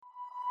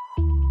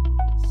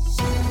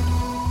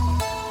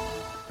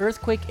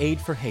Earthquake Aid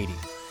for Haiti.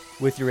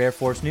 With your Air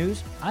Force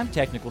News, I'm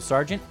Technical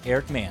Sergeant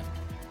Eric Mann.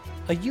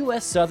 A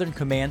U.S. Southern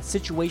Command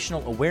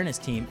Situational Awareness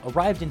Team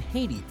arrived in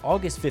Haiti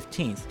August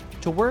 15th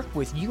to work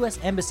with U.S.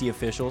 Embassy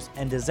officials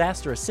and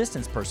disaster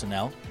assistance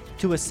personnel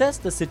to assess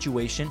the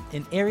situation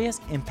in areas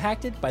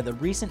impacted by the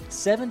recent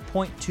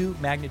 7.2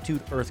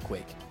 magnitude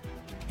earthquake.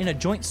 In a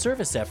joint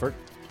service effort,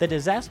 the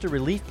disaster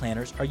relief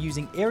planners are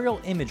using aerial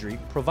imagery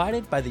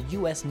provided by the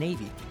U.S.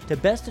 Navy to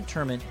best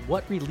determine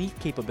what relief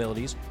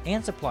capabilities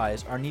and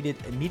supplies are needed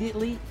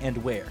immediately and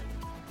where.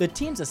 The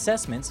team's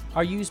assessments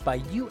are used by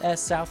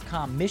U.S.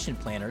 Southcom mission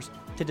planners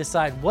to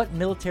decide what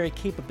military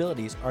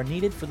capabilities are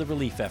needed for the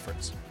relief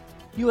efforts.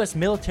 U.S.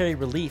 military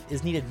relief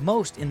is needed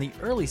most in the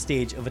early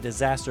stage of a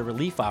disaster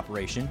relief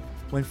operation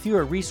when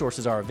fewer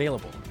resources are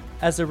available.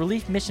 As the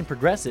relief mission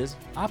progresses,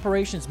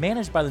 operations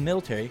managed by the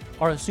military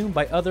are assumed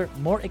by other,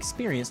 more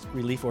experienced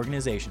relief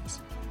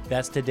organizations.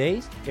 That's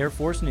today's Air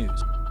Force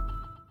News.